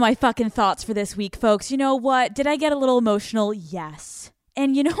just some of my fucking thoughts for this week, folks. You know what? Did I get a little emotional? Yes.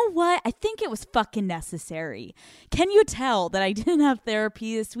 And you know what? I think it was fucking necessary. Can you tell that I didn't have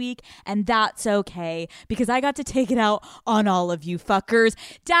therapy this week? And that's okay, because I got to take it out on all of you fuckers.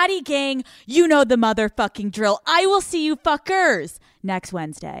 Daddy gang, you know the motherfucking drill. I will see you fuckers next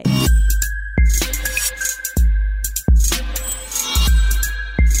Wednesday.